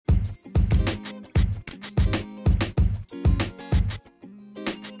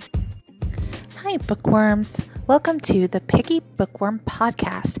Hi, bookworms. Welcome to the Picky Bookworm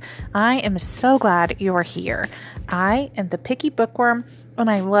Podcast. I am so glad you are here. I am the Picky Bookworm, and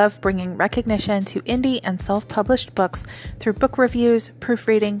I love bringing recognition to indie and self-published books through book reviews,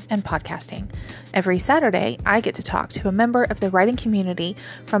 proofreading, and podcasting. Every Saturday, I get to talk to a member of the writing community,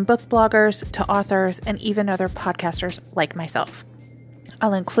 from book bloggers to authors and even other podcasters like myself.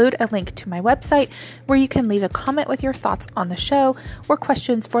 I'll include a link to my website where you can leave a comment with your thoughts on the show or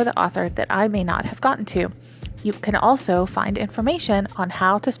questions for the author that I may not have gotten to. You can also find information on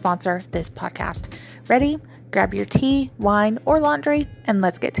how to sponsor this podcast. Ready? Grab your tea, wine, or laundry, and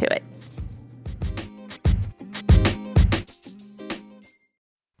let's get to it.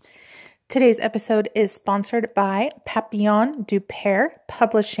 Today's episode is sponsored by Papillon du Père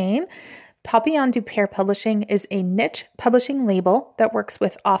Publishing. Papillon du Père Publishing is a niche publishing label that works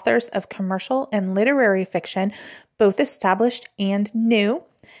with authors of commercial and literary fiction, both established and new.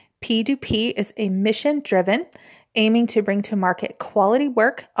 P du P is a mission-driven, aiming to bring to market quality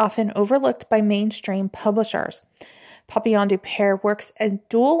work often overlooked by mainstream publishers. Papillon du Père works a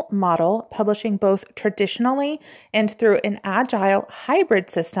dual model, publishing both traditionally and through an agile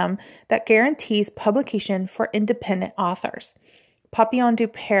hybrid system that guarantees publication for independent authors. Papillon du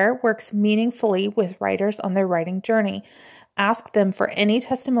Père works meaningfully with writers on their writing journey. Ask them for any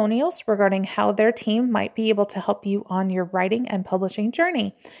testimonials regarding how their team might be able to help you on your writing and publishing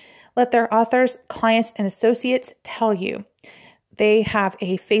journey. Let their authors, clients, and associates tell you. They have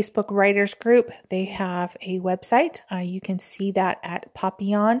a Facebook writers group. They have a website. You can see that at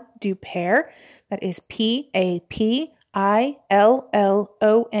Papillon du Père. That is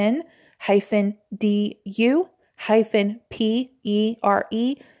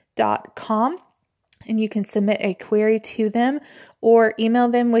PAPILLON-DU-PERE.com, and you can submit a query to them or email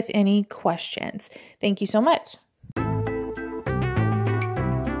them with any questions. Thank you so much.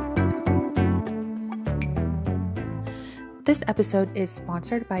 This episode is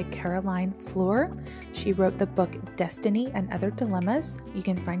sponsored by Caroline Fleur. She wrote the book Destiny and Other Dilemmas. You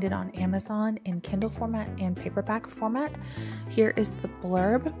can find it on Amazon in Kindle format and paperback format. Here is the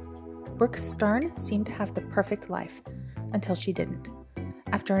blurb. Brooke Stern seemed to have the perfect life until she didn't.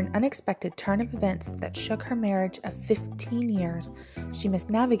 After an unexpected turn of events that shook her marriage of 15 years, she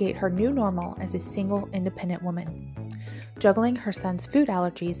must navigate her new normal as a single, independent woman. Juggling her son's food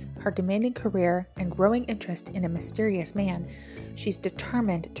allergies, her demanding career, and growing interest in a mysterious man, she's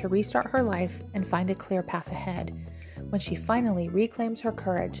determined to restart her life and find a clear path ahead. When she finally reclaims her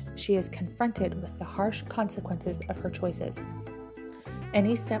courage, she is confronted with the harsh consequences of her choices.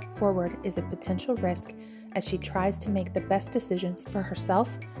 Any step forward is a potential risk as she tries to make the best decisions for herself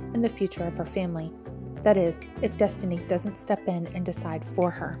and the future of her family. That is, if destiny doesn't step in and decide for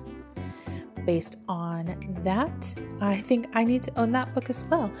her. Based on that, I think I need to own that book as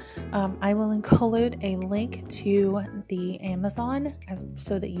well. I will include a link to the Amazon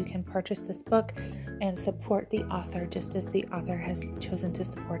so that you can purchase this book and support the author just as the author has chosen to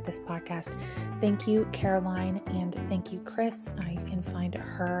support this podcast. Thank you, Caroline, and thank you, Chris. You can find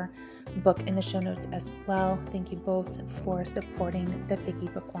her book in the show notes as well. Thank you both for supporting the Picky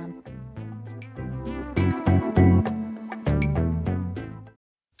Bookworm.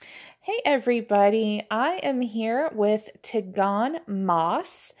 Hey everybody, I am here with Tegon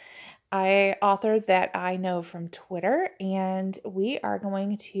Maus, an author that I know from Twitter, and we are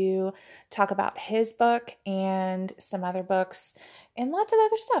going to talk about his book and some other books and lots of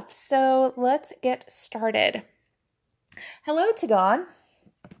other stuff. So let's get started. Hello, Tegon.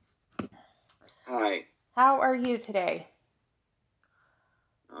 Hi. How are you today?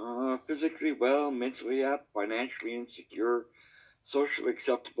 Physically well, mentally up, financially insecure, socially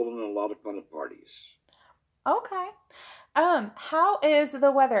acceptable, and a lot of fun at parties. Okay. How is the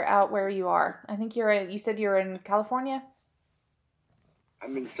weather out where you are? I think you said you're in California?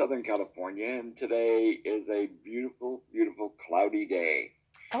 I'm in Southern California, and today is a beautiful, beautiful cloudy day.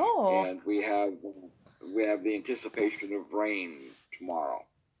 Oh. And we have the anticipation of rain tomorrow.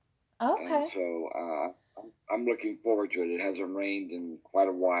 Okay. And so I'm looking forward to it. It hasn't rained in quite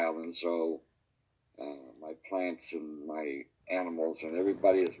a while, and so my plants and my animals and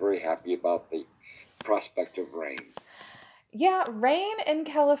everybody is very happy about the prospect of rain. Yeah, rain in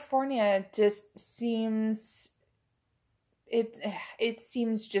California just seems it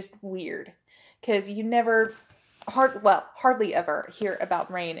seems just weird because you never hardly ever hear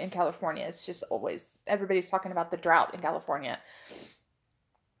about rain in California. It's just always everybody's talking about the drought in California.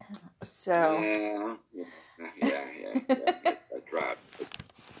 So yeah, a drought.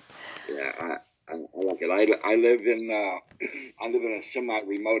 Yeah, I like it. I live in a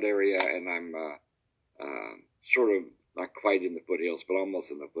semi-remote area, and I'm sort of not quite in the foothills, but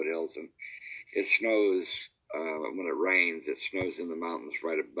almost in the foothills, and it snows when it rains. It snows in the mountains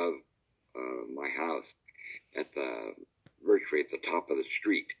right above my house at the virtually at the top of the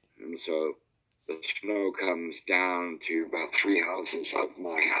street, and so the snow comes down to about 3 houses of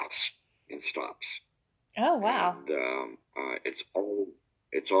my house and stops. Oh, wow. And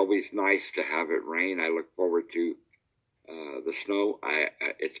it's always nice to have it rain. I look forward to the snow.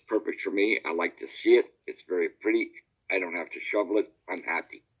 It's perfect for me. I like to see it. It's very pretty. I don't have to shovel it. I'm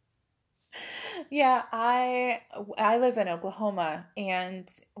happy. Yeah, I live in Oklahoma, and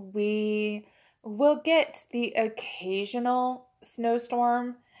we will get the occasional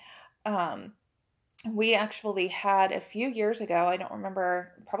snowstorm. Um, we actually had a few years ago, I don't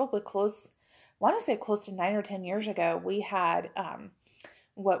remember, probably close, I want to say close to 9 or 10 years ago, we had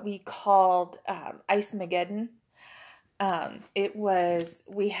what we called Ice Mageddon. It was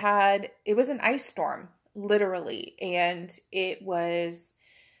an ice storm, literally, and it was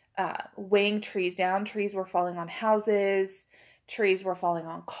weighing trees down. Trees were falling on houses, trees were falling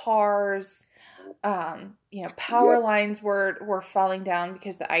on cars. Power Yep. lines were falling down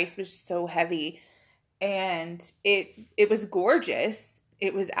because the ice was so heavy, and it was gorgeous.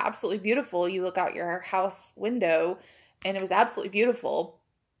 It was absolutely beautiful. You look out your house window, and it was absolutely beautiful.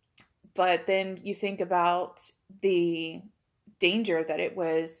 But then you think about the danger that it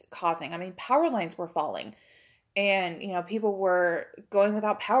was causing. I mean, power lines were falling, and people were going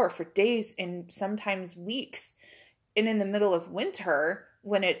without power for days and sometimes weeks. And in the middle of winter,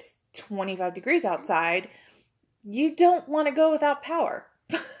 when it's 25 degrees outside, you don't want to go without power.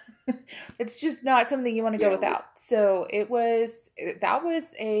 It's just not something you want to go Yeah. without. So it was,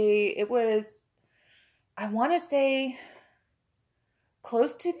 I want to say,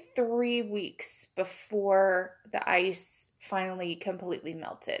 close to 3 weeks before the ice finally completely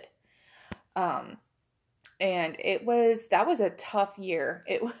melted. And that was a tough year.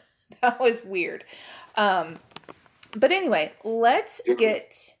 That was weird. But anyway, let's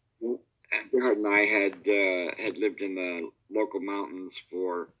get. Gerhard and I had lived in the local mountains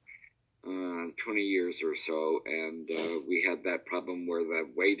for 20 years or so, and we had that problem where the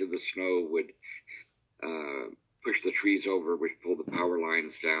weight of the snow would push the trees over, which pulled the power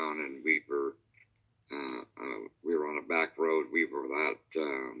lines down, and we were on a back road. We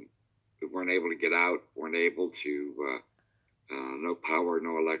weren't able to get out, weren't able to no power,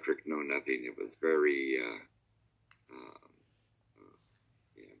 no electric, no nothing. It was very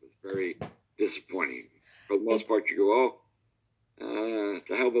very disappointing. For the most part, you go, to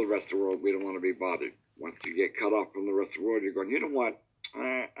hell with the rest of the world. We don't want to be bothered. Once you get cut off from the rest of the world, you're going, you know what?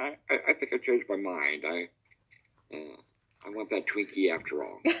 I think I changed my mind. I want that Twinkie after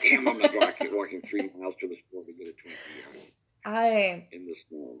all. Damn, I'm not walking 3 miles to the store to get a Twinkie. In the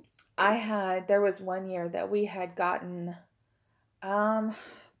snow. There was one year that we had gotten,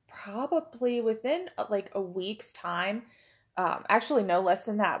 probably within like a week's time, actually no less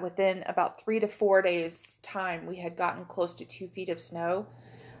than that, within about 3 to 4 days time, we had gotten close to 2 feet of snow,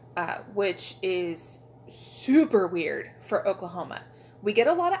 which is super weird for Oklahoma. We get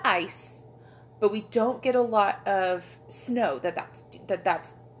a lot of ice, but we don't get a lot of snow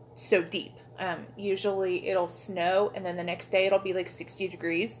that's so deep. Usually it'll snow, and then the next day it'll be like 60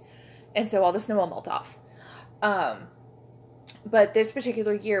 degrees, and so all the snow will melt off. But this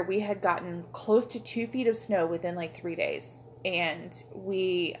particular year, we had gotten close to 2 feet of snow within like 3 days. And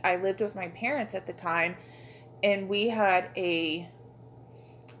I lived with my parents at the time, and we had a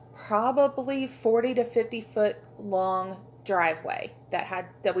probably 40 to 50 foot long driveway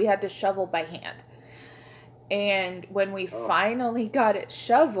that we had to shovel by hand. And when we finally got it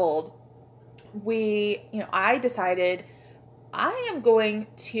shoveled, I decided I am going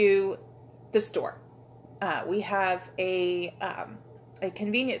to the store. We have a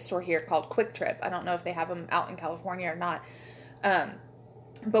convenience store here called Quick Trip. I don't know if they have them out in California or not.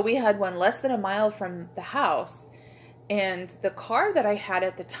 But we had one less than a mile from the house. And the car that I had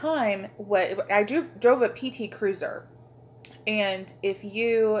at the time, I drove a PT Cruiser. And if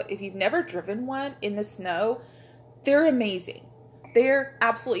you've never driven one in the snow, they're amazing. They're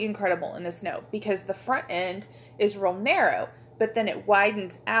absolutely incredible in the snow because the front end is real narrow, but then it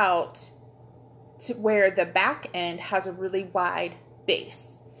widens out to where the back end has a really wide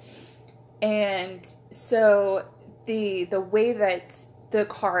base. And so the way that the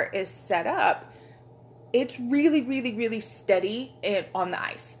car is set up, it's really, really, really steady on the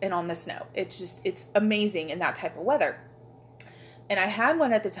ice and on the snow. It's amazing in that type of weather. And I had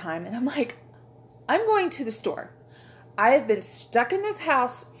one at the time, and I'm like, I'm going to the store. I have been stuck in this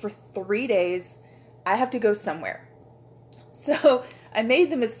house for 3 days. I have to go somewhere. So I made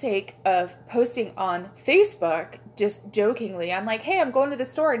the mistake of posting on Facebook just jokingly, I'm like, hey, I'm going to the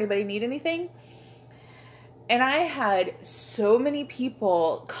store. Anybody need anything? And I had so many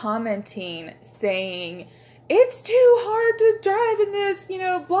people commenting saying, it's too hard to drive in this,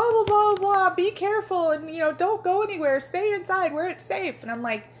 blah, blah, blah, blah. Be careful and, don't go anywhere. Stay inside where it's safe. And I'm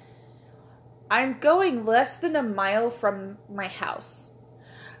like, I'm going less than a mile from my house.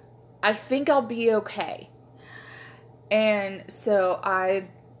 I think I'll be okay. And so I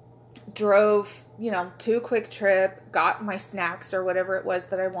drove, to a Quick Trip, got my snacks or whatever it was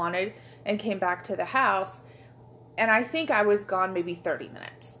that I wanted, and came back to the house. And I think I was gone maybe 30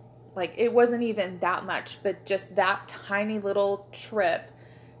 minutes. Like, it wasn't even that much, but just that tiny little trip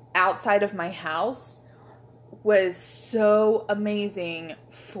outside of my house was so amazing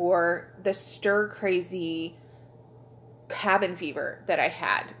for the stir-crazy cabin fever that I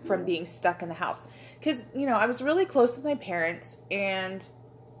had from being stuck in the house. Because, I was really close with my parents, and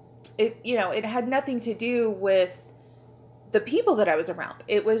it had nothing to do with the people that I was around.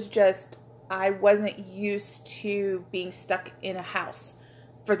 It was just, I wasn't used to being stuck in a house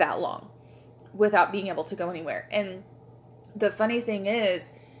for that long without being able to go anywhere. And the funny thing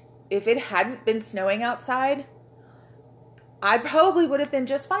is, if it hadn't been snowing outside, I probably would have been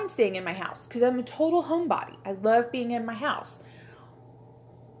just fine staying in my house because I'm a total homebody. I love being in my house.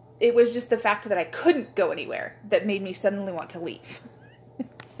 It was just the fact that I couldn't go anywhere that made me suddenly want to leave.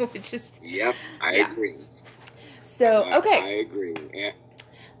 Which is... Yep, I agree. So, okay. I agree. Yeah.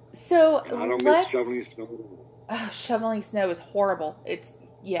 So, I don't miss shoveling snow. Oh, shoveling snow is horrible. It's,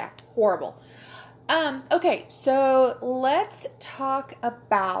 horrible. Okay, so let's talk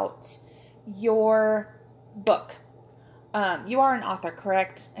about your book. You are an author,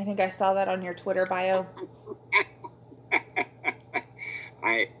 correct? I think I saw that on your Twitter bio.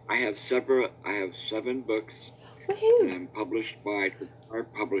 I have seven books. Woohoo! And I'm published by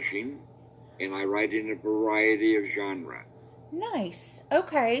Art Publishing, and I write in a variety of genre. Nice.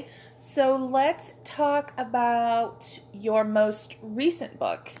 Okay, so let's talk about your most recent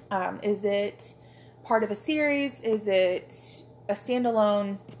book. Is it part of a series? Is it a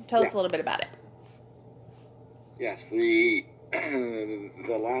standalone? Tell us a little bit about it. Yes, the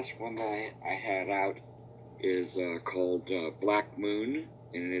last one I had out is called Black Moon,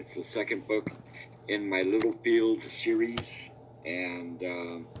 and it's the second book in my Littlefield series. And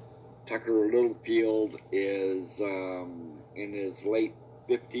Tucker Littlefield is in his late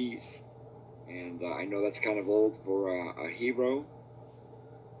 50s, and I know that's kind of old for a hero,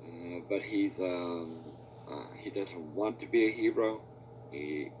 but he doesn't want to be a hero.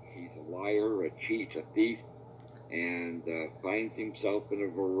 He's a liar, a cheat, a thief, and finds himself in a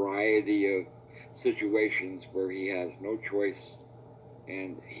variety of situations where he has no choice,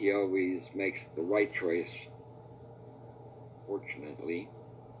 and he always makes the right choice, fortunately,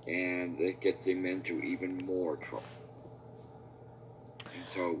 and it gets him into even more trouble. And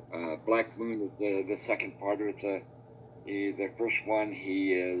so Black Moon is the second part of it. The first one,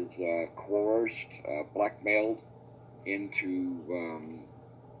 he is coerced, blackmailed into...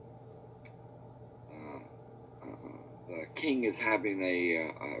 the king is having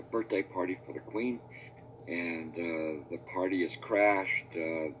a birthday party for the queen, and the party is crashed.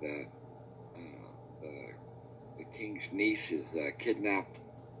 The king's niece is kidnapped,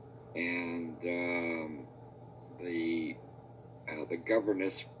 and the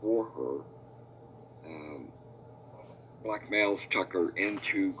governess for her blackmails Tucker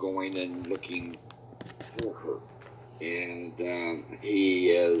into going and looking for her, and he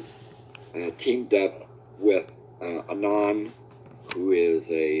is teamed up with Anon, who is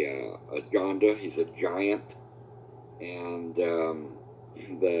a Jonda. He's a giant, and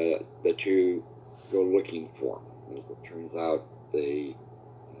the two go looking for him. As it turns out, they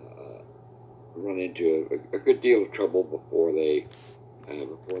run into a good deal of trouble before they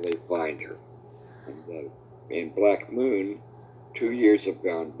find her. And in Black Moon, 2 years have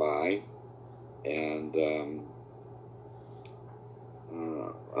gone by, and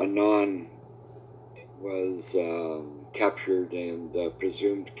Anon was captured and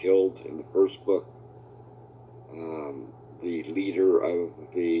presumed killed in the first book. The leader of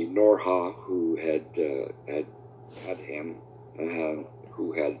the Norha, who had him,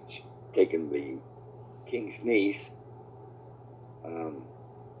 who had taken the king's niece,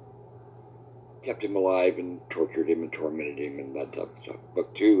 kept him alive and tortured him and tormented him and that type of stuff.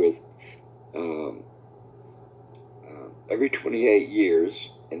 Book 2 is every 28 years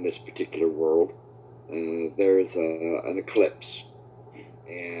in this particular world, there is an eclipse,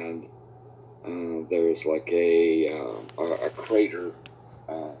 and there's like a crater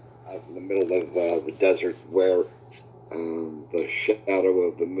out in the middle of the desert where the shadow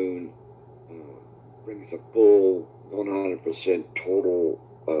of the moon brings a full 100% total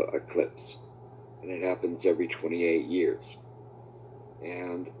eclipse, and it happens every 28 years.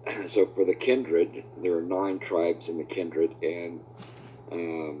 And so for the kindred, there are 9 tribes in the kindred, and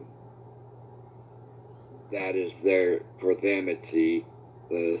that is there for them. It's the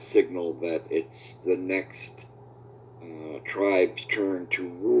signal that it's the next tribe's turn to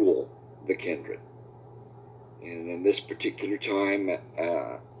rule the kindred. And in this particular time,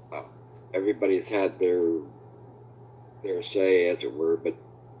 everybody has had their say, as it were, but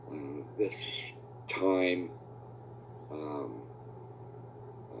this time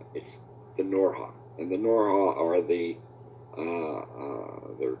it's the Norha, and the Norha are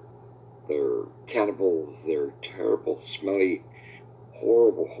they're cannibals. They're terrible, smelly,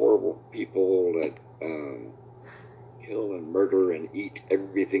 horrible people that kill and murder and eat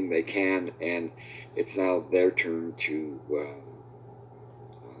everything they can, and it's now their turn to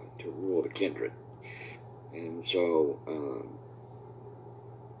rule the kindred. And so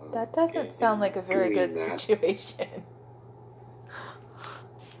that doesn't sound like a very good situation.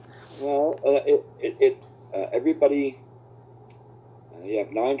 Well, it's everybody. You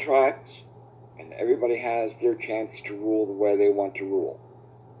have 9 tribes, and everybody has their chance to rule the way they want to rule.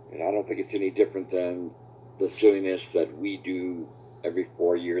 And I don't think it's any different than the silliness that we do every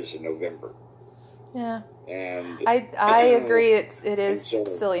 4 years in November. Yeah. And I agree. It is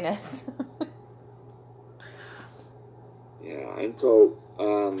silliness. Yeah, and so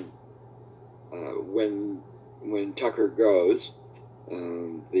when Tucker goes,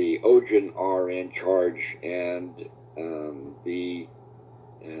 the Ojin are in charge, and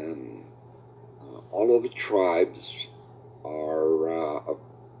all of the tribes are a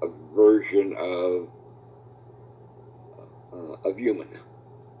version of human.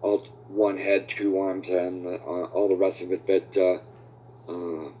 All 1 head, 2 arms, and all the rest of it. But 2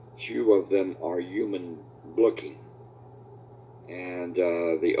 of them are human looking. And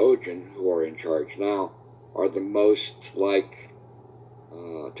the Ojin, who are in charge now, are the most like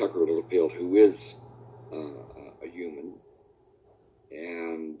Tucker Littlefield, who is a human.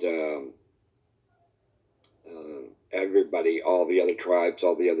 And everybody, all the other tribes,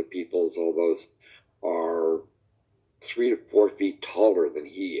 all the other peoples, all those are 3 to 4 feet taller than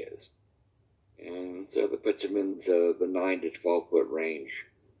he is. And so that puts him in the 9 to 12 foot range.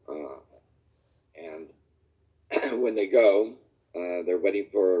 And when they go, they're waiting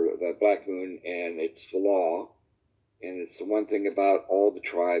for the black moon, and it's the law. And it's the one thing about all the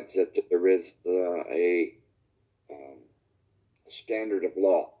tribes that there is a standard of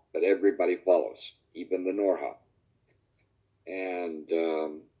law that everybody follows, even the Norha. And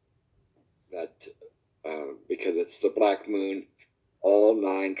that because it's the black moon, all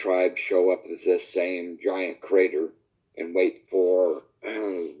 9 tribes show up at this same giant crater and wait for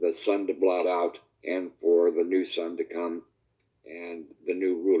the sun to blot out and for the new sun to come and the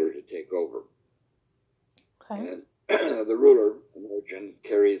new ruler to take over. Okay. And the ruler, Imogen,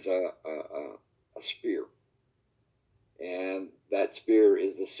 carries a spear. And that spear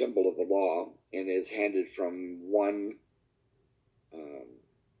is the symbol of the law and is handed from one,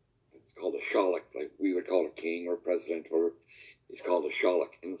 it's called a shalak, like we would call a king or president, or it's called a shalak.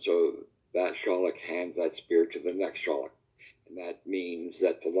 And so that shalak hands that spear to the next shalak. And that means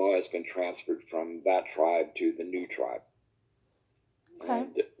that the law has been transferred from that tribe to the new tribe. Okay.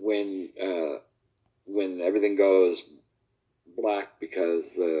 And when everything goes black because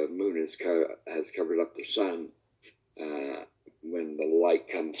the moon has covered up the sun, when the light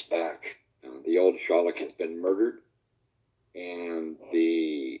comes back, the old Shalak has been murdered, and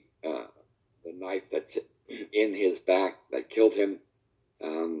the knife that's in his back that killed him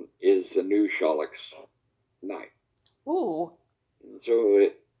is the new Shalak's knife. Ooh! And so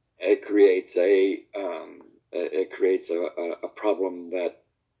it creates a problem that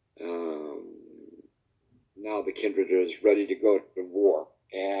now the kindred is ready to go to war,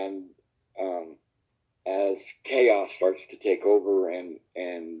 and as chaos starts to take over and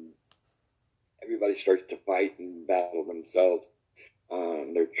everybody starts to fight and battle themselves,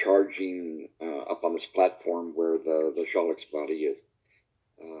 they're charging up on this platform where the Shalak's body is.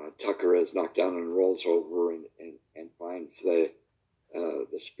 Tucker is knocked down and rolls over and finds the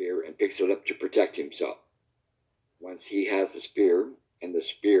spear and picks it up to protect himself. Once he has the spear, and the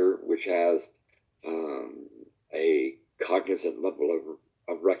spear, which has a cognizant level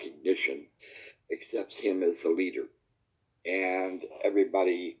of recognition, accepts him as the leader. And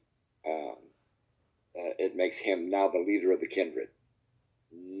everybody, it makes him now the leader of the kindred.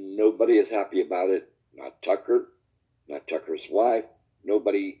 Nobody is happy about it. Not Tucker, not Tucker's wife.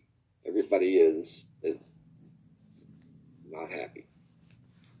 Nobody, everybody is not happy.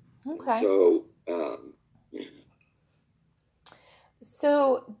 Okay. And so Um,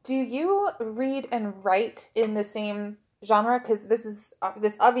 So, do you read and write in the same genre? Because this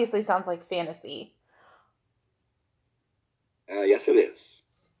obviously sounds like fantasy. yes, it is.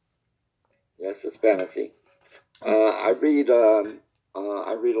 Yes, it's fantasy. I read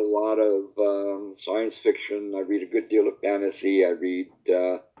a lot of science fiction. I read a good deal of fantasy. I read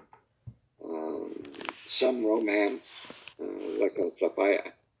um, some romance, that kind of stuff. I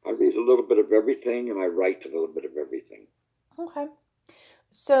read a little bit of everything, and I write a little bit of everything. Okay.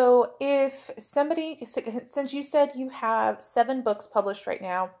 So, if somebody, since you said you have 7 books published right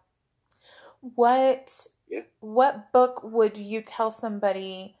now, what Yeah. what book would you tell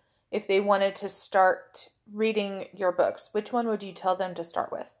somebody if they wanted to start reading your books? Which one would you tell them to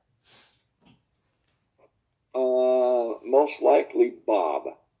start with? Most likely Bob.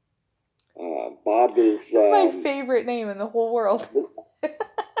 Bob is That's my favorite name in the whole world.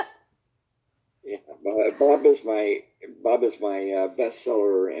 yeah, Bob is my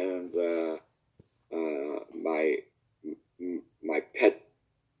bestseller and my pet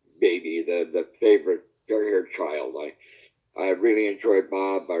baby, the favorite fair-haired child. I really enjoy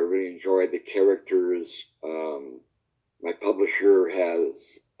Bob. I really enjoy the characters. My publisher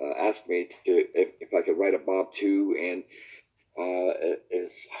has asked me to if I could write a Bob too, and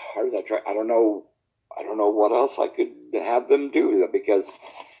as hard as I try, I don't know what else I could have them do because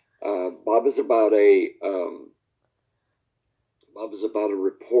Bob is about a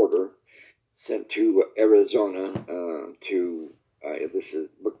reporter sent to Arizona this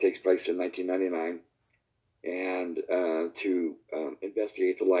book takes place in 1999 and to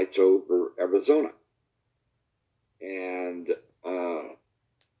investigate the lights over Arizona. And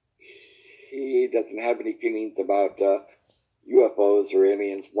he doesn't have any feelings about UFOs or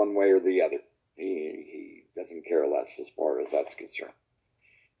aliens one way or the other. He doesn't care less as far as that's concerned.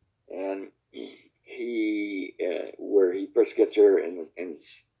 And where he first gets there, and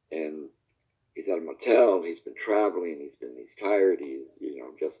he's at a motel. He's been traveling. He's tired. He's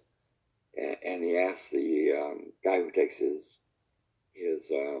just and he asks the guy who takes his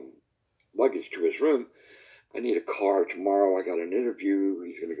luggage to his room, I need a car tomorrow. I got an interview.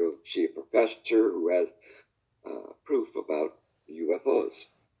 He's going to go see a professor who has proof about UFOs.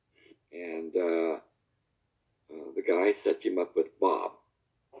 And the guy sets him up with Bob.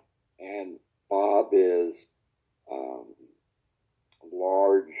 And Bob is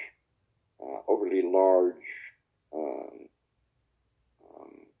large, overly large. Um,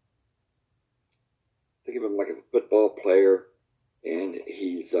 think of him like a football player, and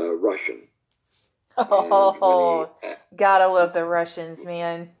he's Russian. Oh, gotta love the Russians,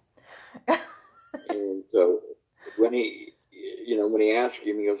 man. And so when he asked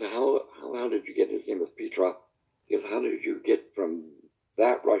him, he goes, how did you get, his name was Petrov? He goes, how did you get from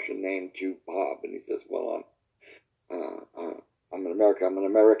that Russian name to Bob? And he says, well, I'm an American. I'm an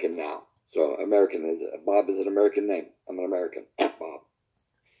American now. So Bob is an American name. I'm an American, Bob.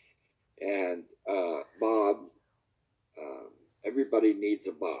 And Bob, everybody needs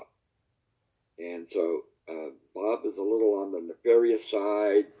a Bob. And so Bob is a little on the nefarious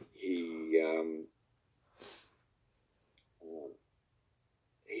side. He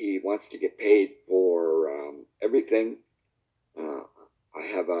wants to get paid for everything. I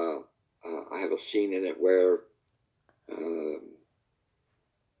have a scene in it where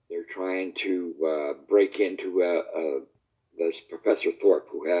they're trying to break into this Professor Thorpe,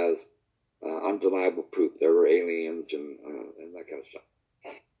 who has undeniable proof there were aliens and that kind of stuff.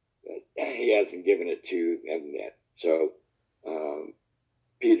 But he hasn't given it to them yet. So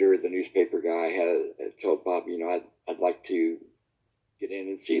Peter, the newspaper guy, has told Bob, I'd like to get in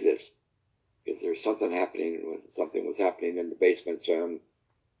and see this because there's something happening. Something was happening in the basement. So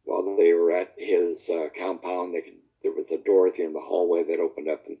while they were at his compound, there was a door in the hallway that opened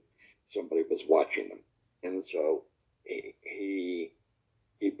up, and somebody was watching them. And so he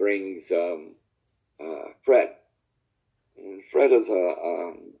brings Fred. And Fred is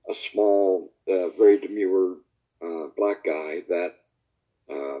a small, very demure black guy that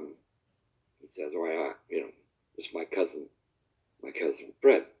he says, "Oh, this is my cousin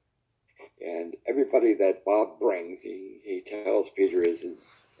Fred." And everybody that Bob brings, he tells Peter is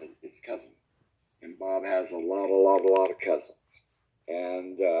his cousin. And Bob has a lot of cousins.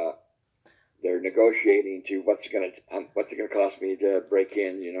 And they're negotiating to what's it gonna cost me to break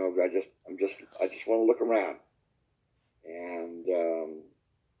in. I just want to look around. And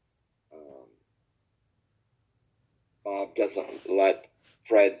Bob doesn't let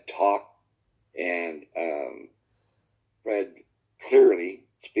Fred talk, and Fred clearly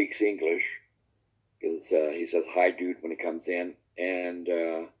speaks English because he says hi dude when he comes in, and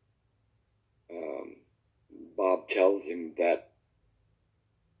tells him that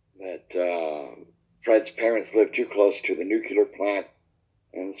Fred's parents live too close to the nuclear plant,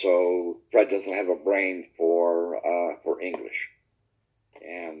 and so Fred doesn't have a brain for English.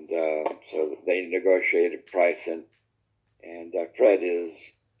 And so they negotiated a price, and Fred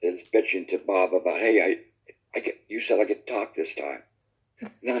is bitching to Bob about, hey, you said I could talk this time.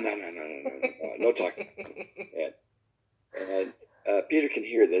 No talking. And Peter can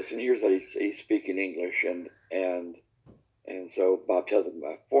hear this and hears that he's speaking English, and so Bob tells him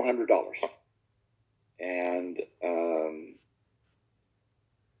 $400, and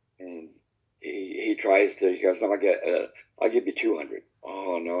he tries to. He goes, no, I'll give you 200.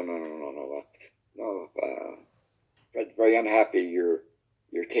 Oh, no. Fred's very unhappy. You're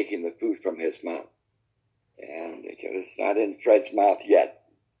taking the food from his mouth, and it's not in Fred's mouth yet.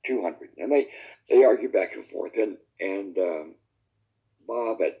 200, and they argue back and forth, and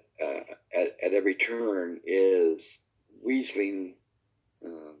Bob at every turn is weaseling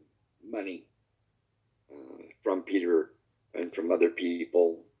money from Peter and from other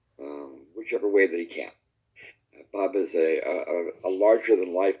people, whichever way that he can. Bob is a larger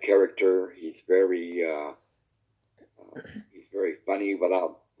than life character. He's very funny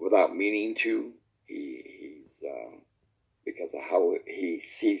without meaning to. He's because of how he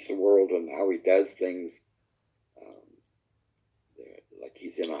sees the world and how he does things. Like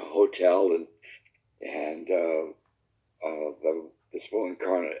he's in a hotel, and this woman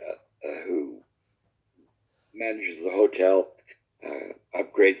who manages the hotel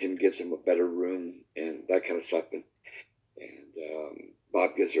upgrades him, gives him a better room, and that kind of stuff. And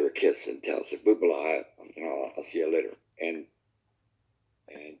Bob gives her a kiss and tells her, "Boo blah, I'll see you later." And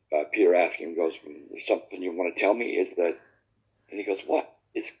Peter asks him, goes, "There's something you want to tell me?" Is that? And he goes, "What?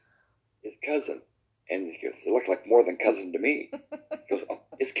 It's cousin." And he goes, "It looked like more than cousin to me." He goes, "Oh,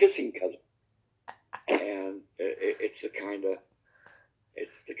 it's kissing cousin." And it's the kind of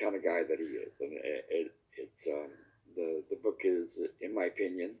guy that he is. And it's the book is, in my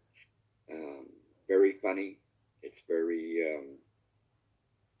opinion, very funny. It's very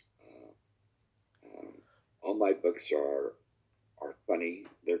all my books are funny.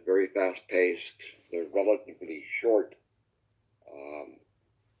 They're very fast paced. They're relatively short.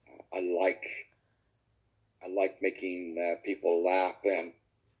 I like making people laugh and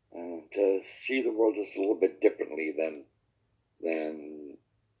to see the world just a little bit differently than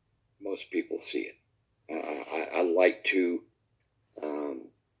most people see it. I like to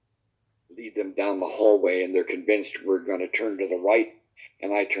lead them down the hallway, and they're convinced we're going to turn to the right,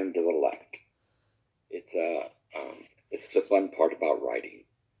 and I turn to the left. It's the fun part about writing.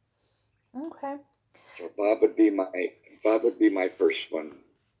 Okay. So Bob would be my first one.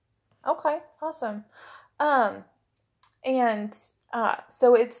 Okay, awesome. And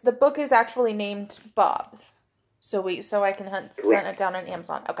so the book is actually named Bob. So I can hunt it down on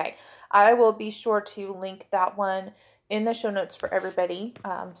Amazon. Okay. I will be sure to link that one in the show notes for everybody.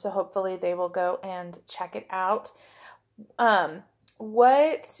 So hopefully they will go and check it out.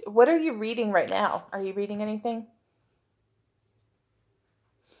 What are you reading right now? Are you reading anything?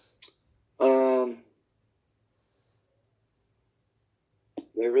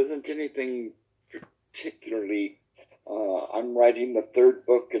 There isn't anything particularly. I'm writing the third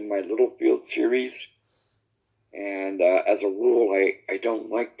book in my Littlefield series, and as a rule, I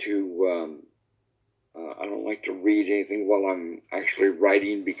don't like to read anything while I'm actually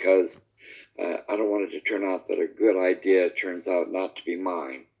writing, because I don't want it to turn out that a good idea turns out not to be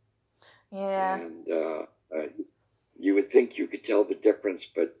mine. Yeah. And you would think you could tell the difference,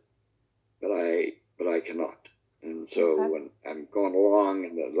 but I cannot. And so when I'm going along,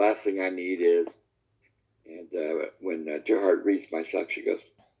 and the last thing I need is, and when Gerhard reads my stuff, she goes,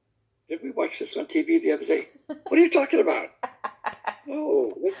 "Did we watch this on TV the other day? What are you talking about?" "No,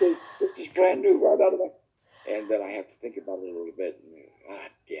 this is brand new, right out of the..." And then I have to think about it a little bit. And,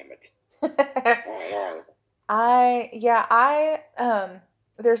 damn it.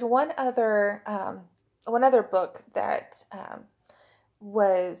 There's one other book that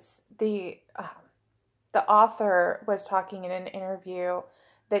was the author was talking in an interview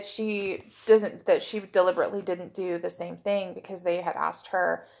that she deliberately didn't do the same thing, because they had asked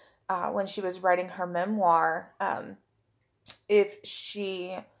her when she was writing her memoir if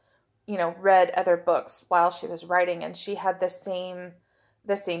she read other books while she was writing, and she had the same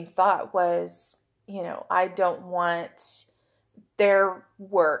thought, was I don't want their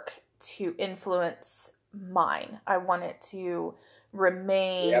work to influence mine. I want it to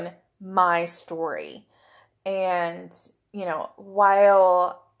remain my story. And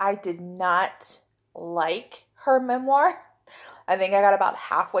while I did not like her memoir, I think I got about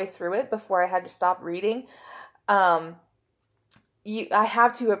halfway through it before I had to stop reading. um, I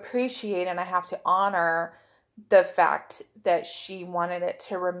have to appreciate and I have to honor the fact that she wanted it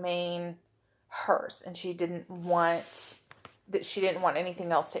to remain hers, and she didn't want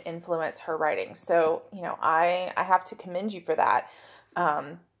anything else to influence her writing. So, I have to commend you for that.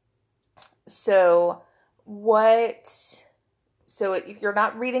 Um, so what so if you're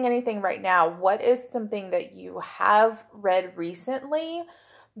not reading anything right now, what is something that you have read recently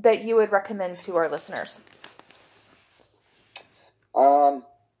that you would recommend to our listeners?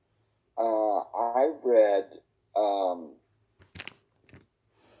 I read a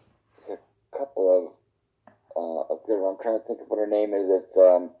couple of good. I'm trying to think of what her name is.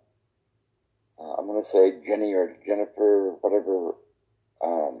 I'm going to say Jenny or Jennifer, whatever.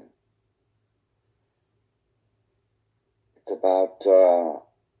 It's about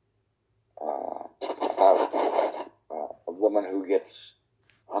a woman who gets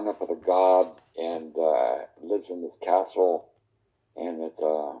hung up with a god and lives in this castle, and it's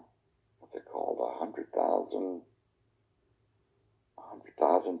what's it called? 100,000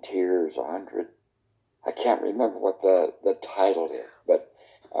 tears. 100. I can't remember what the title is, but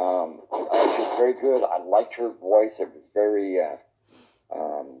she's very good. I liked her voice. It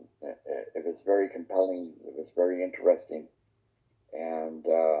was very compelling. It was very interesting, and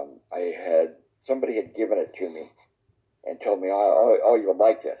somebody had given it to me and told me, oh, you'll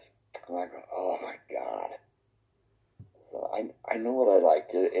like this. And I go, oh my God. So I know what I like.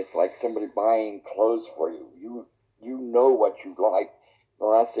 It's like somebody buying clothes for you. You know what you like. The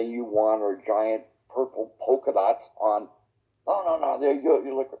last thing you want are giant purple polka dots on. Oh, no, there you go.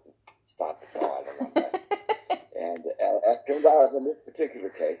 You look. Stop it. No, I don't want that. And it turned out in this particular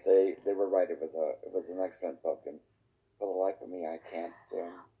case, they were right. It was an excellent book, and for the life of me, I can't.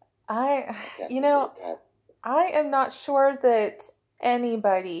 I am not sure that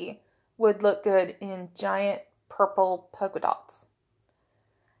anybody would look good in giant purple polka dots.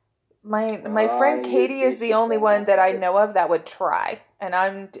 My friend Katie is the only one that I know of that would try, and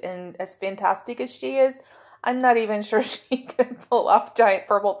as fantastic as she is, I'm not even sure she could pull off giant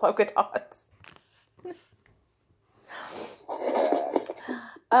purple polka dots.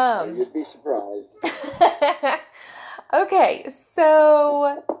 You'd be surprised. Okay,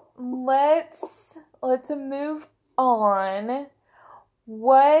 so let's move on.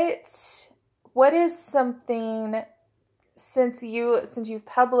 What is something, since you've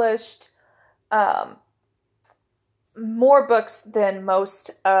published more books than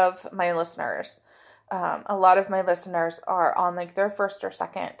most of my listeners? A lot of my listeners are on like their first or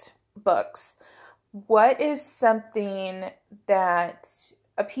second books. What is something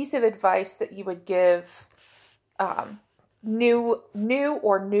a piece of advice that you would give new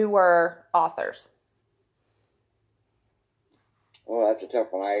or newer authors? Well, that's a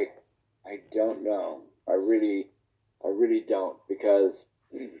tough one. I don't know. I really don't, because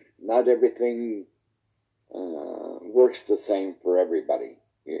not everything works the same for everybody.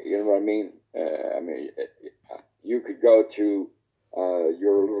 You know what I mean? You could go to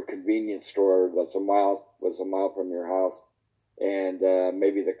your little convenience store that's a mile from your house, and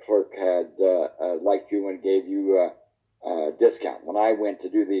maybe the clerk had liked you and gave you a discount. When I went to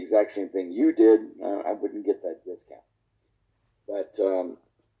do the exact same thing you did, I wouldn't get that discount. But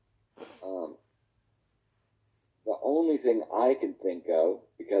the only thing I can think of,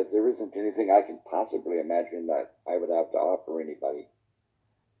 because there isn't anything I can possibly imagine that I would have to offer anybody,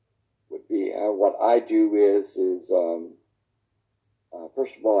 would be what I do is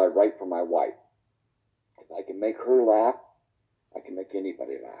first of all, I write for my wife. If I can make her laugh, I can make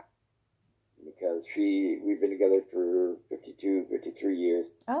anybody laugh. Because we've been together for 52, 53 years.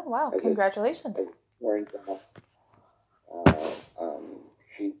 Oh, wow. Congratulations.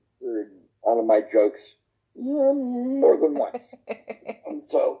 She heard all of my jokes more than once. And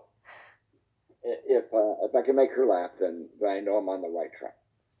so if I can make her laugh, then I know I'm on the right track.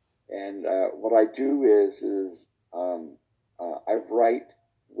 And what I do is I write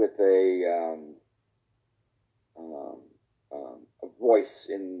with a voice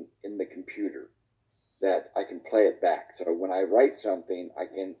in the computer that I can play it back. So when I write something, I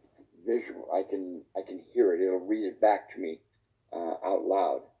can hear it. It'll read it back to me out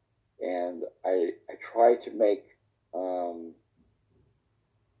loud, and I try to make all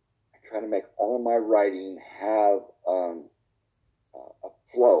of my writing have a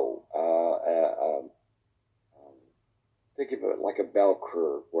flow. Think of it like a bell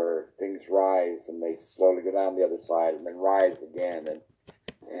curve where things rise and they slowly go down the other side and then rise again,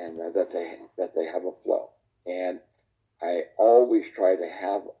 and that they have a flow. And I always try to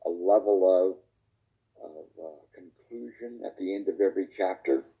have a level of conclusion at the end of every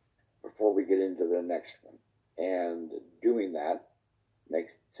chapter before we get into the next one. and doing that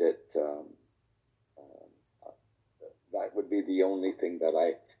makes it that would be the only thing that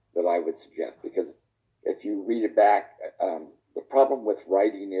I would suggest, because if you read it back, the problem with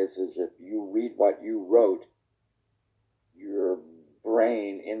writing is if you read what you wrote, your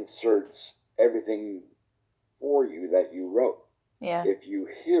brain inserts everything for you that you wrote. Yeah. If you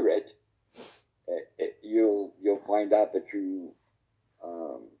hear it, you'll find out that you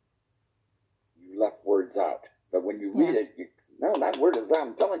left words out. But when you read it, no, that word is out.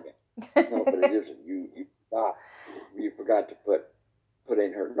 I'm telling you. No, but it isn't. You forgot to put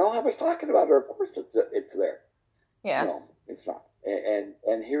in her. No, I was talking about her. Of course, it's there. Yeah. No, it's not.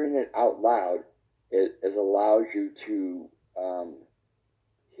 And hearing it out loud, it allows you to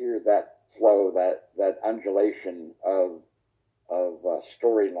hear that flow, that undulation of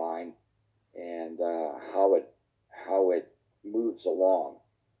storyline, and how it moves along.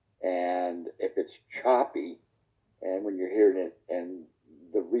 And if it's choppy, and when you're hearing it and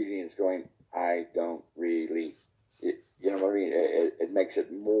the reading is going, I don't really, you know what I mean? It makes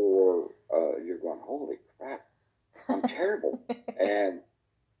it more. You're going, holy crap, I'm terrible. And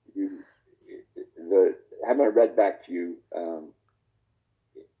having it read back to you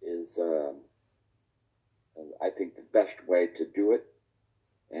is, I think, the best way to do it.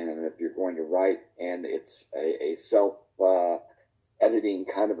 And if you're going to write, and it's a self editing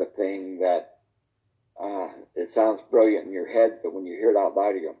kind of a thing that it sounds brilliant in your head, but when you hear it out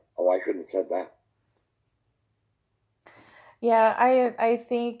loud, you go, oh, I shouldn't have said that. Yeah, I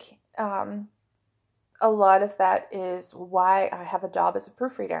think a lot of that is why I have a job as a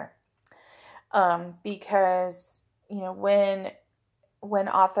proofreader. Because, you know, when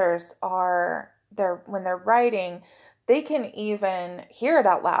authors when they're writing, they can even hear it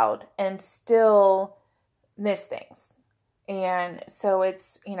out loud and still miss things. And so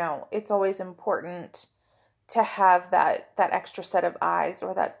it's, you know, it's always important to have that extra set of eyes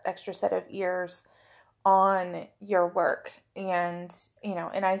or that extra set of ears on your work. And, you know,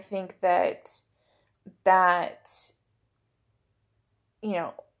 and I think that, you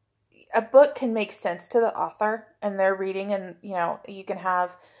know, a book can make sense to the author and they're reading, and, you know, you can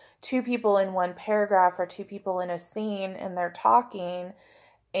have two people in one paragraph or two people in a scene and they're talking,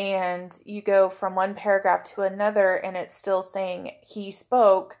 and you go from one paragraph to another and it's still saying he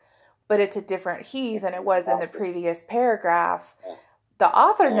spoke, but it's a different he than it was in the previous paragraph. The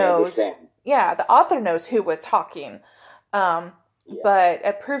author knows, the author knows who was talking. But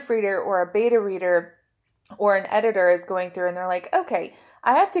a proofreader or a beta reader or an editor is going through and they're like, okay,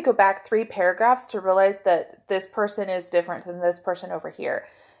 I have to go back 3 paragraphs to realize that this person is different than this person over here.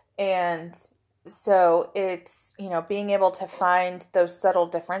 And so it's, you know, being able to find those subtle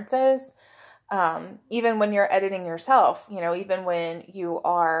differences, even when you're editing yourself, you know, even when you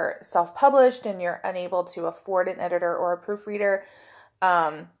are self-published and you're unable to afford an editor or a proofreader,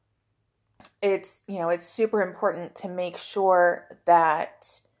 it's, you know, it's super important to make sure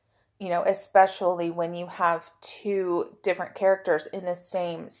that, you know, especially when you have 2 different characters in the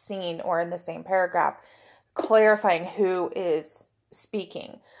same scene or in the same paragraph, clarifying who is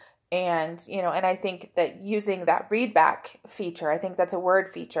speaking. And, you know, and I think that using that read back feature, I think that's a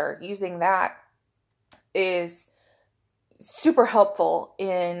word feature, using that is super helpful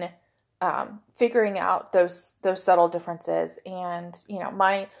in figuring out those subtle differences. And, you know,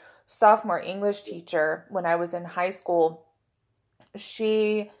 my sophomore English teacher, when I was in high school,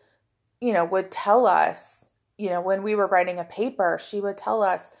 she, you know, would tell us, you know, when we were writing a paper, she would tell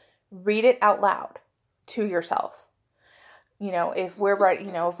us, read it out loud to yourself. You know, if we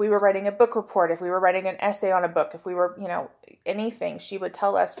were writing a book report, if we were writing an essay on a book, if we were, you know, anything, she would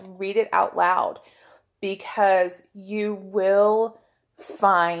tell us, read it out loud, because you will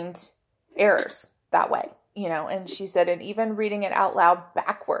find errors that way, you know. And she said, and even reading it out loud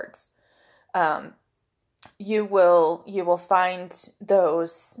backwards, you will find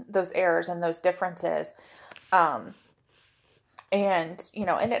those errors and those differences. And, you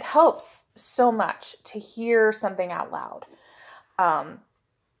know, and it helps so much to hear something out loud.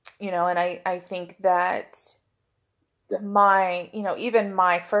 You know, and I think that my, you know, even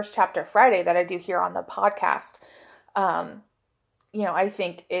my first chapter Friday that I do here on the podcast, you know, I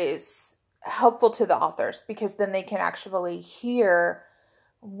think is helpful to the authors, because then they can actually hear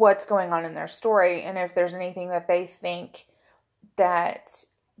what's going on in their story. And if there's anything that they think that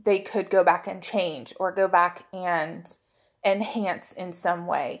they could go back and change or go back and enhance in some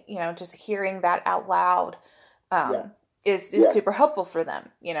way, you know, just hearing that out loud, is super helpful for them,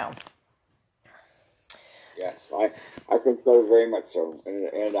 you know. Yes, I think so, very much so.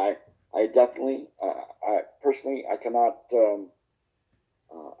 And I definitely, I personally, I cannot,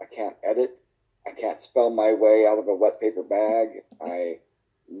 I can't edit. I can't spell my way out of a wet paper bag.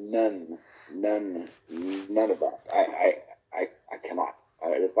 None, none of that. I cannot.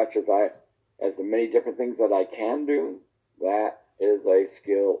 As much as the many different things that I can do, that is a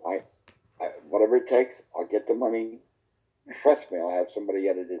skill. Whatever it takes, I'll get the money. Trust me, I'll have somebody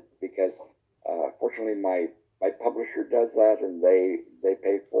edit it because, fortunately, my publisher does that, and they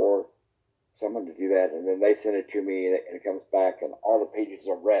pay for someone to do that, and then they send it to me, and it comes back, and all the pages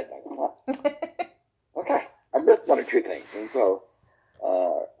are red. I go, huh. Okay, I missed one or two things, and so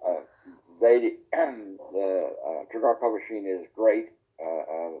the Tegon Publishing is great.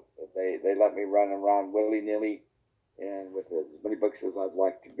 They let me run around willy nilly, and with as many books as I'd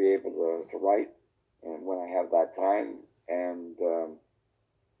like to be able to write, and when I have that time, and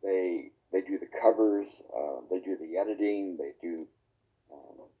they do the covers, they do the editing, they do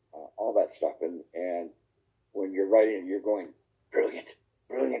all that stuff, and when you're writing, you're going, brilliant,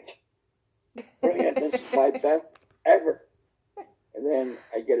 brilliant, brilliant. This is my best ever. And then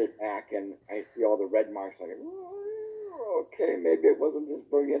I get it back, and I see all the red marks. I go, okay, maybe it wasn't as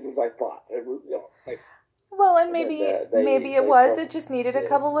brilliant as I thought. It was, well, and maybe it was. It just needed a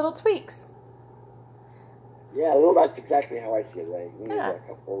couple little tweaks. Yeah, well, that's exactly how I see it. They need a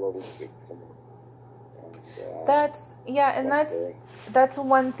couple little tweaks. That's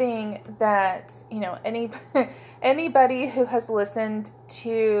one thing that, anybody who has listened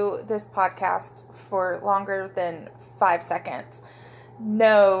to this podcast for longer than 5 seconds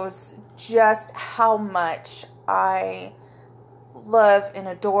knows just how much I love and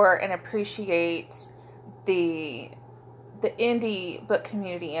adore and appreciate the indie book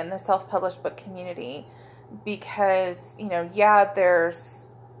community and the self-published book community, because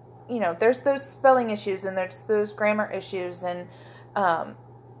there's those spelling issues, and there's those grammar issues, and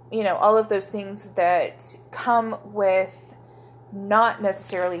all of those things that come with not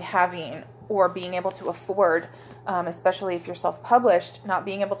necessarily having or being able to afford, especially if you're self-published, not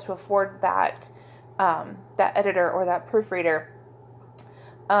being able to afford that editor or that proofreader.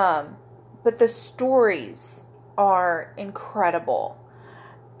 But the stories are incredible,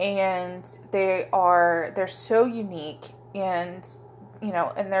 and they're so unique, and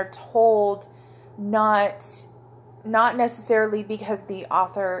and they're told not necessarily because the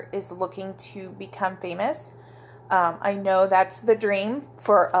author is looking to become famous. I know that's the dream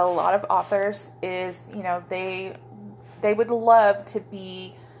for a lot of authors, is, they would love to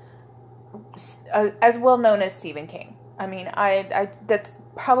be as well known as Stephen King. I mean, I that's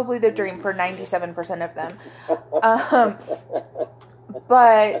probably the dream for 97% of them.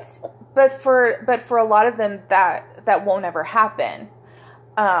 But for a lot of them, that won't ever happen.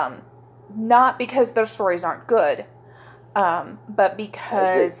 Not because their stories aren't good, but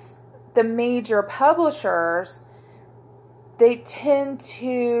because the major publishers, they tend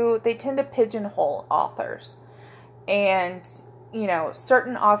to pigeonhole authors, and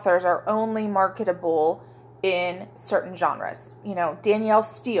certain authors are only marketable in certain genres. Danielle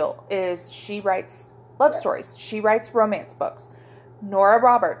Steele she writes love stories, she writes romance books. Nora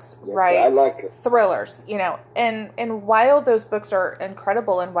Roberts writes thrillers, and while those books are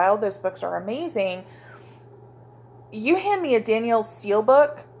incredible and while those books are amazing, you hand me a Danielle Steele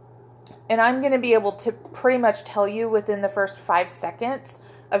book, and I'm going to be able to pretty much tell you within the first 5 seconds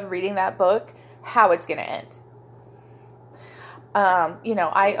of reading that book how it's going to end.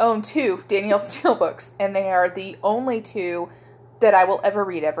 I own 2 Danielle Steele books, and they are the only 2 that I will ever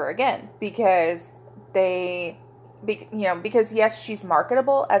read ever again, because because yes, she's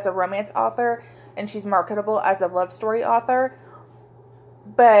marketable as a romance author, and she's marketable as a love story author,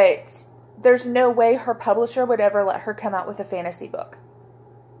 but there's no way her publisher would ever let her come out with a fantasy book,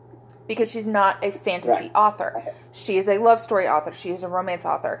 because she's not a fantasy author. She is a love story author. She is a romance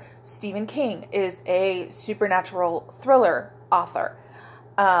author. Stephen King is a supernatural thriller author.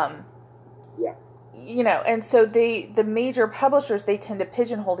 And so the major publishers, they tend to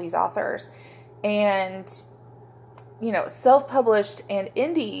pigeonhole these authors, and self-published and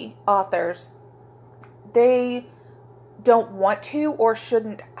indie authors, they don't want to or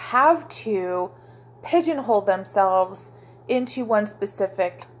shouldn't have to pigeonhole themselves into one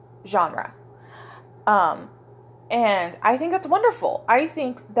specific genre. And I think that's wonderful. I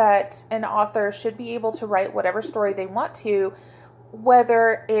think that an author should be able to write whatever story they want to,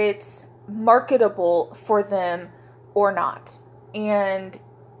 whether it's marketable for them or not. And,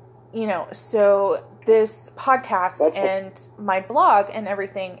 so this podcast and my blog and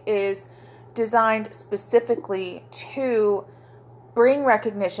everything is designed specifically to bring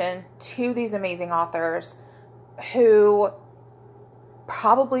recognition to these amazing authors who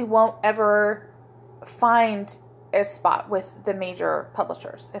probably won't ever find a spot with the major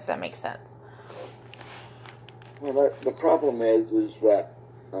publishers, if that makes sense. Well, the problem is that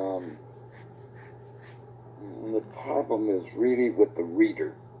um, the problem is really with the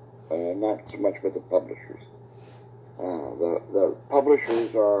reader, not so much with the publishers. The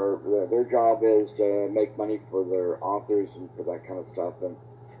publishers are their job is to make money for their authors and for that kind of stuff,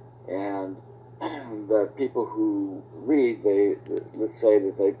 and the people who read, let's say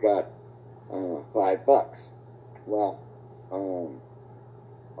that they've got $5. Well,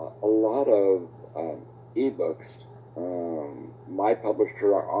 a lot of ebooks, my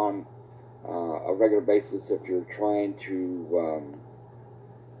publisher on a regular basis, if you're trying to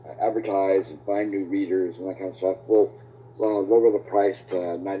advertise and find new readers and that kind of stuff, will lower the price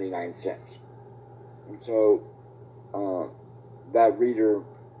to 99 cents. And so that reader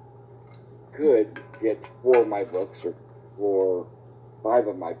could get 4 of my books or 5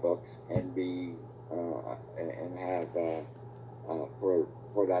 of my books and be and have for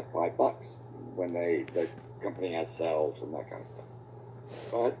that $5 when the company has sales and that kind of stuff.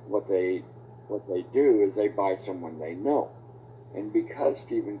 But what they do is they buy someone they know. And because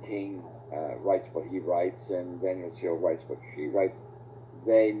Stephen King writes what he writes and Daniel Seal writes what she writes,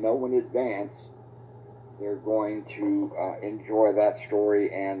 they know in advance they're going to enjoy that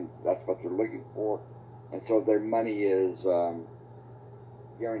story, and that's what they're looking for. And so their money is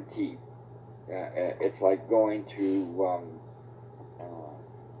guaranteed. It's like going to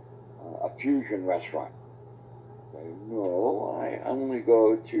a fusion restaurant. No, I only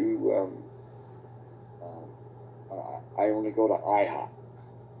go to IHOP.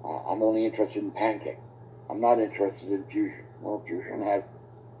 I'm only interested in pancakes. I'm not interested in fusion. Well, fusion has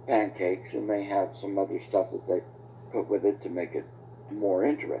pancakes, and they have some other stuff that they put with it to make it more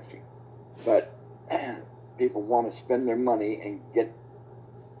interesting. But people want to spend their money and get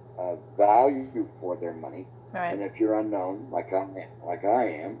value for their money. Right. And if you're unknown, like I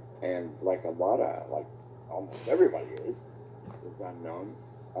am, and like almost everybody is unknown,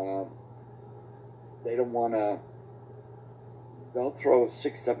 they don't want to. They'll throw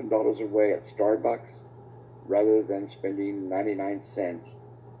 $6, $7 away at Starbucks rather than spending 99 cents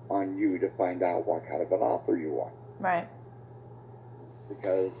on you to find out what kind of an author you are. Right.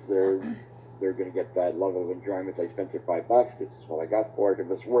 Because they're going to get that level of enjoyment. They spent their $5. This is what I got for it. If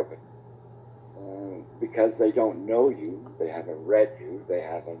it's worth it. Because they don't know you, they haven't read you, they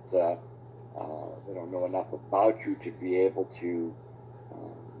don't know enough about you to be able to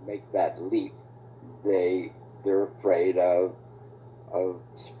make that leap. They're afraid of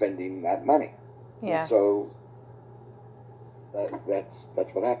spending that money. Yeah. And so that's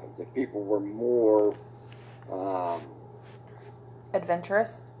what happens. If people were more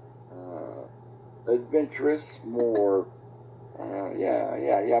adventurous, more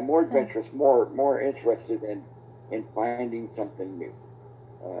more adventurous, more interested in finding something new.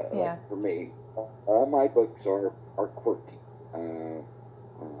 Like for me, all my books are quirky.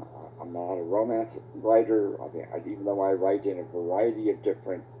 I'm not a romance writer. Even though I write in a variety of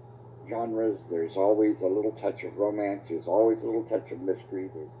different genres, there's always a little touch of romance. There's always a little touch of mystery.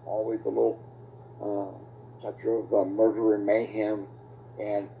 There's always a little touch of murder and mayhem.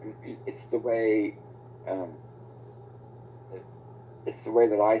 And it's the way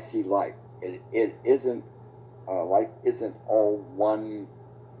that I see life. It isn't life isn't all one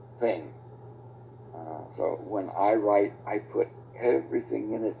thing. So when I write, I put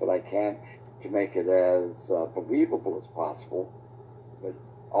everything in it that I can to make it as believable as possible. But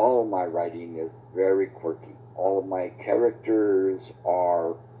all of my writing is very quirky. All of my characters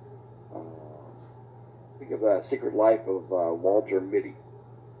are. Think of the Secret Life of Walter Mitty,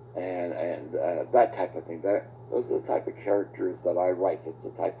 and that type of thing. Those are the type of characters that I write. It's the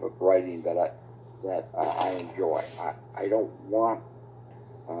type of writing that I enjoy. I don't want.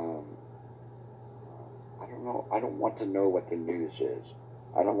 I don't want to know what the news is.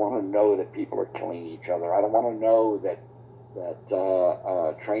 I don't want to know that people are killing each other. I don't want to know that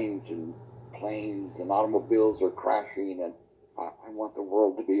trains and planes and automobiles are crashing, and I want the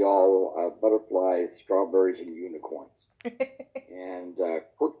world to be all butterflies, strawberries, and unicorns, and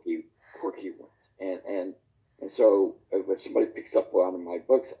quirky ones. And so if somebody picks up one of my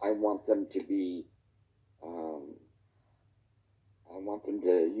books, I want them to be, I want them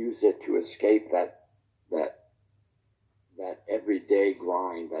to use it to escape that everyday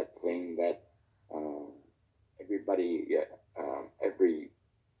grind, that thing that everybody, every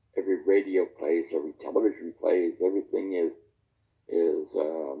radio plays, every television plays, everything is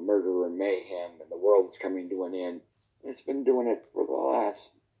murder and mayhem, and the world's coming to an end. And it's been doing it for the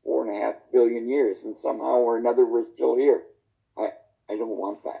last 4.5 billion years, and somehow or another we're still here. I don't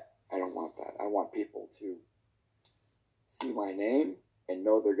want that. I don't want that. I want people to see my name and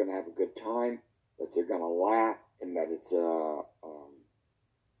know they're going to have a good time, that they're going to laugh, in that it's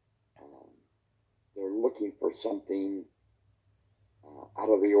they're looking for something out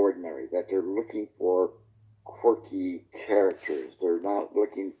of the ordinary. That they're looking for quirky characters. They're not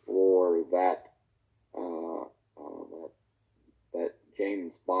looking for that that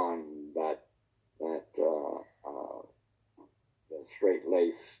James Bond, that the straight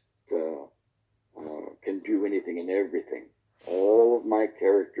laced can do anything and everything. All of my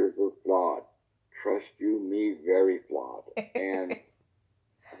characters are flawed. Trust you, me, very flawed. And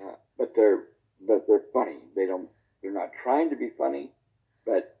but they're funny. They're not trying to be funny,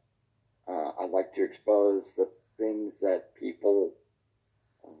 but I like to expose the things that people.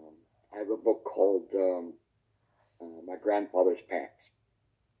 I have a book called My Grandfather's Pants,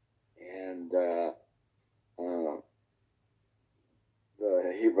 and the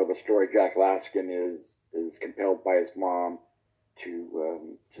hero of the story, Jack Laskin, is compelled by his mom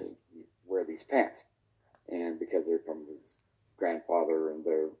to wear these pants, and because they're from his grandfather and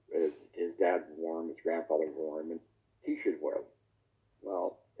his dad wore them, his grandfather wore them, and he should wear them.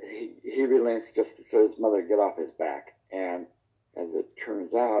 Well, he relents just so his mother get off his back, and as it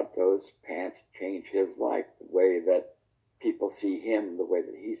turns out, those pants change his life, the way that people see him, the way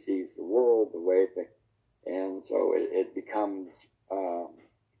that he sees the world, the way that, and so it becomes,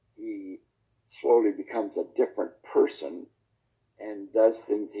 he slowly becomes a different person and does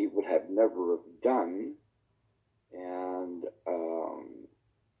things he would have never have done, and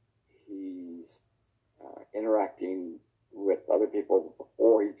he's interacting with other people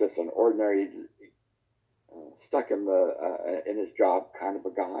before. He's just an ordinary, stuck in his job kind of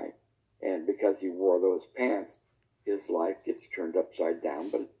a guy, and because he wore those pants, his life gets turned upside down,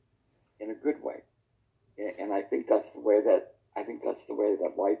 but in a good way. And I think that's the way that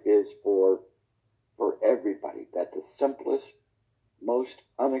life is for everybody. That the simplest, most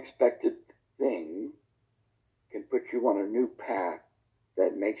unexpected thing can put you on a new path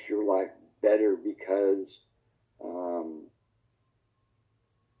that makes your life better because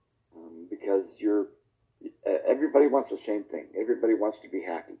you're. Everybody wants the same thing. Everybody wants to be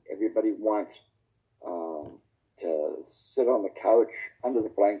happy. Everybody wants to sit on the couch under the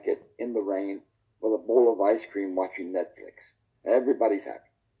blanket in the rain with a bowl of ice cream watching Netflix. Everybody's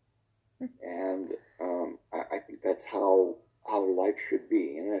happy. And I think that's how life should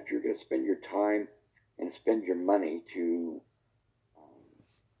be. And if you're going to spend your time and spend your money to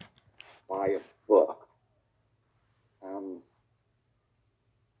buy a book,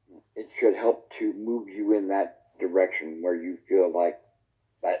 it should help to move you in that direction where you feel like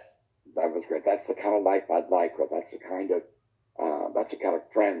that was great. That's the kind of life I'd like, or that's the kind of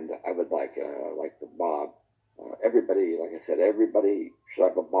friend I would like the Bob. Everybody, like I said, everybody should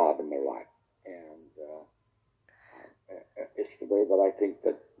have a Bob in their life, and it's the way that I think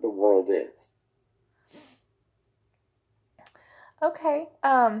that the world is. Okay.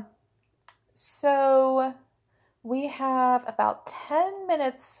 So we have about 10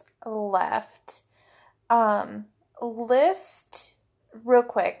 minutes left. List real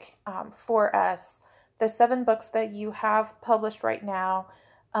quick for us the 7 books that you have published right now.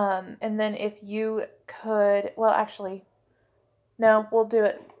 And then if you could, well, actually, no, we'll do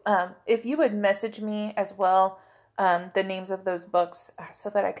it. If you would message me as well the names of those books so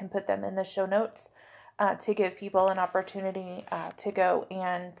that I can put them in the show notes to give people an opportunity to go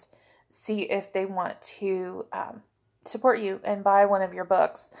and see if they want to support you and buy one of your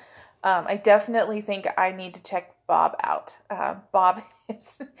books. I definitely think I need to check Bob out. Bob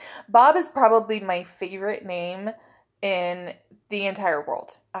is probably my favorite name in the entire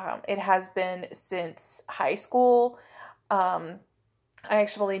world. It has been since high school. I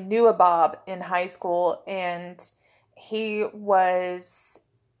actually knew a Bob in high school, and he was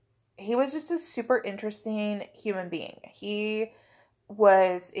just a super interesting human being. He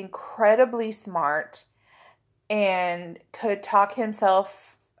was incredibly smart and could talk himself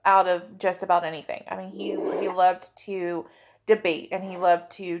out of just about anything. I mean, he loved to debate, and he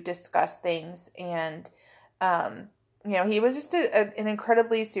loved to discuss things, and he was just an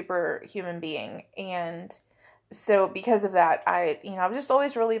incredibly super human being. And so because of that, I've just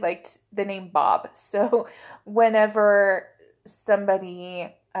always really liked the name Bob. So whenever there's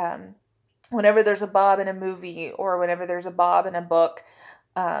a Bob in a movie, or whenever there's a Bob in a book,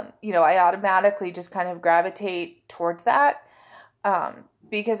 I automatically just kind of gravitate towards that.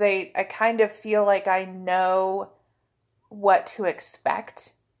 Because I kind of feel like I know what to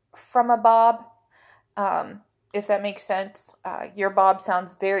expect from a Bob, if that makes sense. Your Bob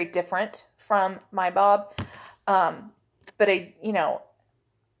sounds very different from my Bob, but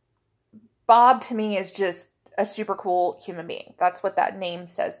Bob to me is just a super cool human being. That's what that name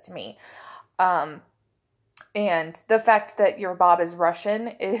says to me. And the fact that your Bob is Russian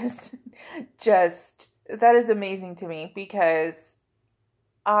is just, that is amazing to me, because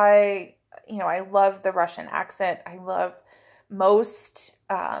I love the Russian accent. I love most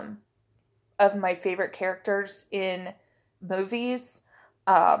of my favorite characters in movies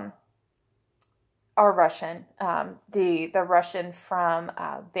um, are Russian. The Russian from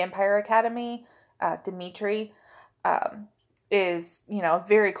Vampire Academy, Dmitri, um, is a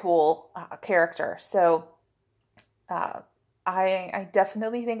very cool character. So uh, I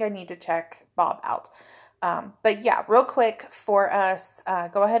definitely think I need to check Bob out. But yeah, real quick for us,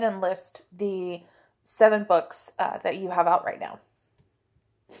 go ahead and list the 7 books that you have out right now.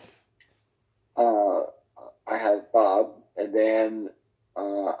 I have Bob, and then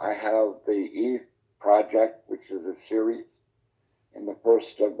I have the Eve Project, which is a series. And the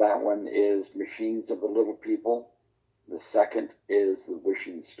first of that one is Machines of the Little People. The second is The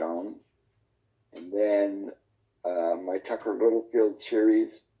Wishing Stone. And then my Tucker Littlefield series.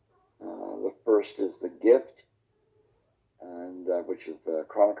 The first is The Gift, and which is the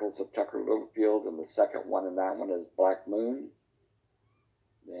Chronicles of Tucker Littlefield, and the second one in that one is Black Moon.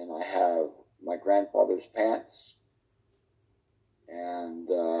 Then I have My Grandfather's Pants, and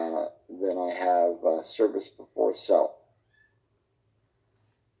then I have Service Before Self.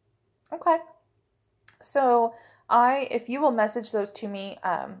 Okay. So if you will message those to me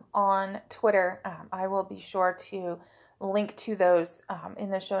on Twitter, I will be sure to link to those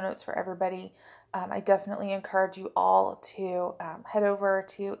in the show notes for everybody. I definitely encourage you all to head over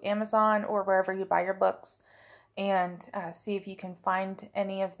to Amazon or wherever you buy your books and see if you can find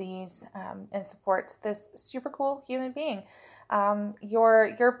any of these and support this super cool human being.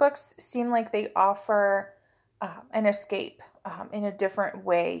 Your books seem like they offer an escape in a different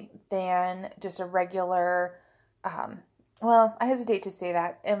way than just a regular, well, I hesitate to say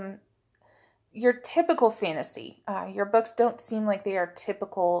that. Your typical fantasy. Your books don't seem like they are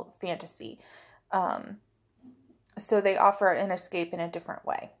typical fantasy. So they offer an escape in a different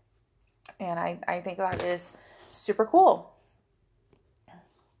way. And I think that is super cool.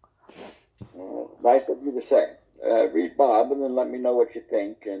 Nice of you to say. Read Bob and then let me know what you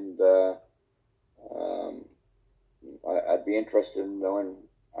think. And I'd be interested in knowing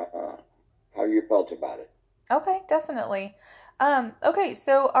how you felt about it. Okay, definitely. Okay,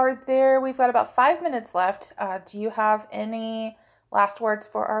 so we've got about 5 minutes left. Do you have any last words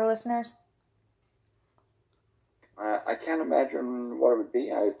for our listeners? I can't imagine what it would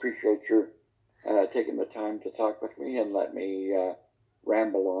be. I appreciate your taking the time to talk with me and let me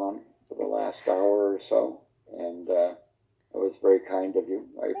ramble on for the last hour or so. And it was very kind of you.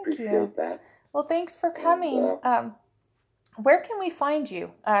 I appreciate that. Well, thanks for coming. Where can we find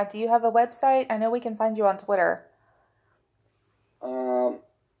you? Do you have a website? I know we can find you on Twitter. I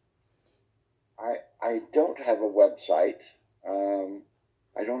don't have a website.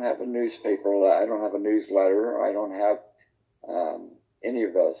 I don't have a newspaper. I don't have a newsletter. I don't have any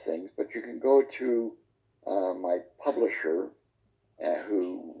of those things. But you can go to my publisher,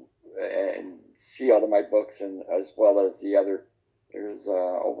 and see all of my books, and as well as the other. There's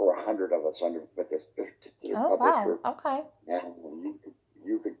over 100 of us under with this particular publisher. Wow. Okay. And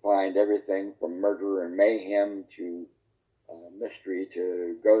you could find everything from murder and mayhem to mystery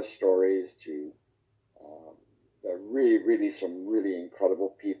to ghost stories to really some really incredible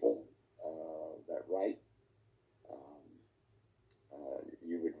people that write.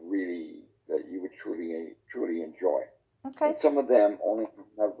 You would truly enjoy. Okay. And some of them only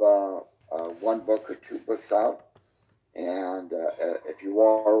have 1 book or 2 books out. And if you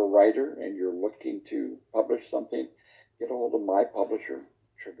are a writer and you're looking to publish something, get a hold of my publisher,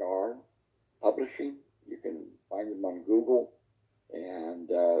 Tegon Publishing. You can find them on Google, and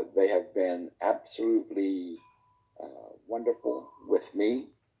they have been absolutely wonderful with me.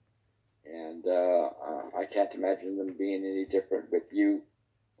 And I can't imagine them being any different with you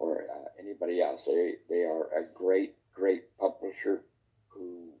or anybody else. They are a great publisher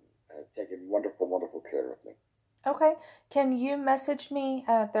who have taken wonderful care of me. Okay. Can you message me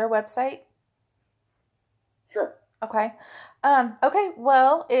their website? Sure. Okay. Okay.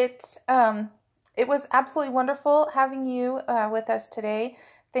 Well, it was absolutely wonderful having you with us today.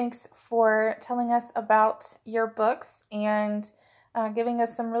 Thanks for telling us about your books and giving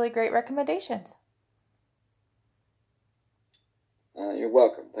us some really great recommendations. You're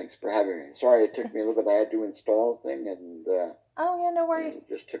welcome. Thanks for having me. Sorry it took me a little bit. I had to install a thing, and oh yeah, no worries. It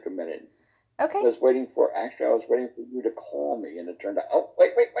just took a minute. Okay. I was waiting for you to call me, and it turned out, oh,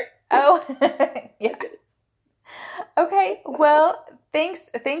 wait. Oh, yeah. Okay, well,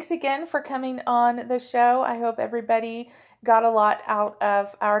 thanks again for coming on the show. I hope everybody got a lot out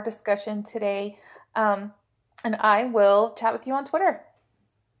of our discussion today. And I will chat with you on Twitter.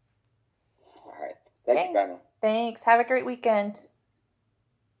 All right. Thank you, Benna. Thanks. Have a great weekend.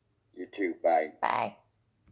 You too. Bye. Bye.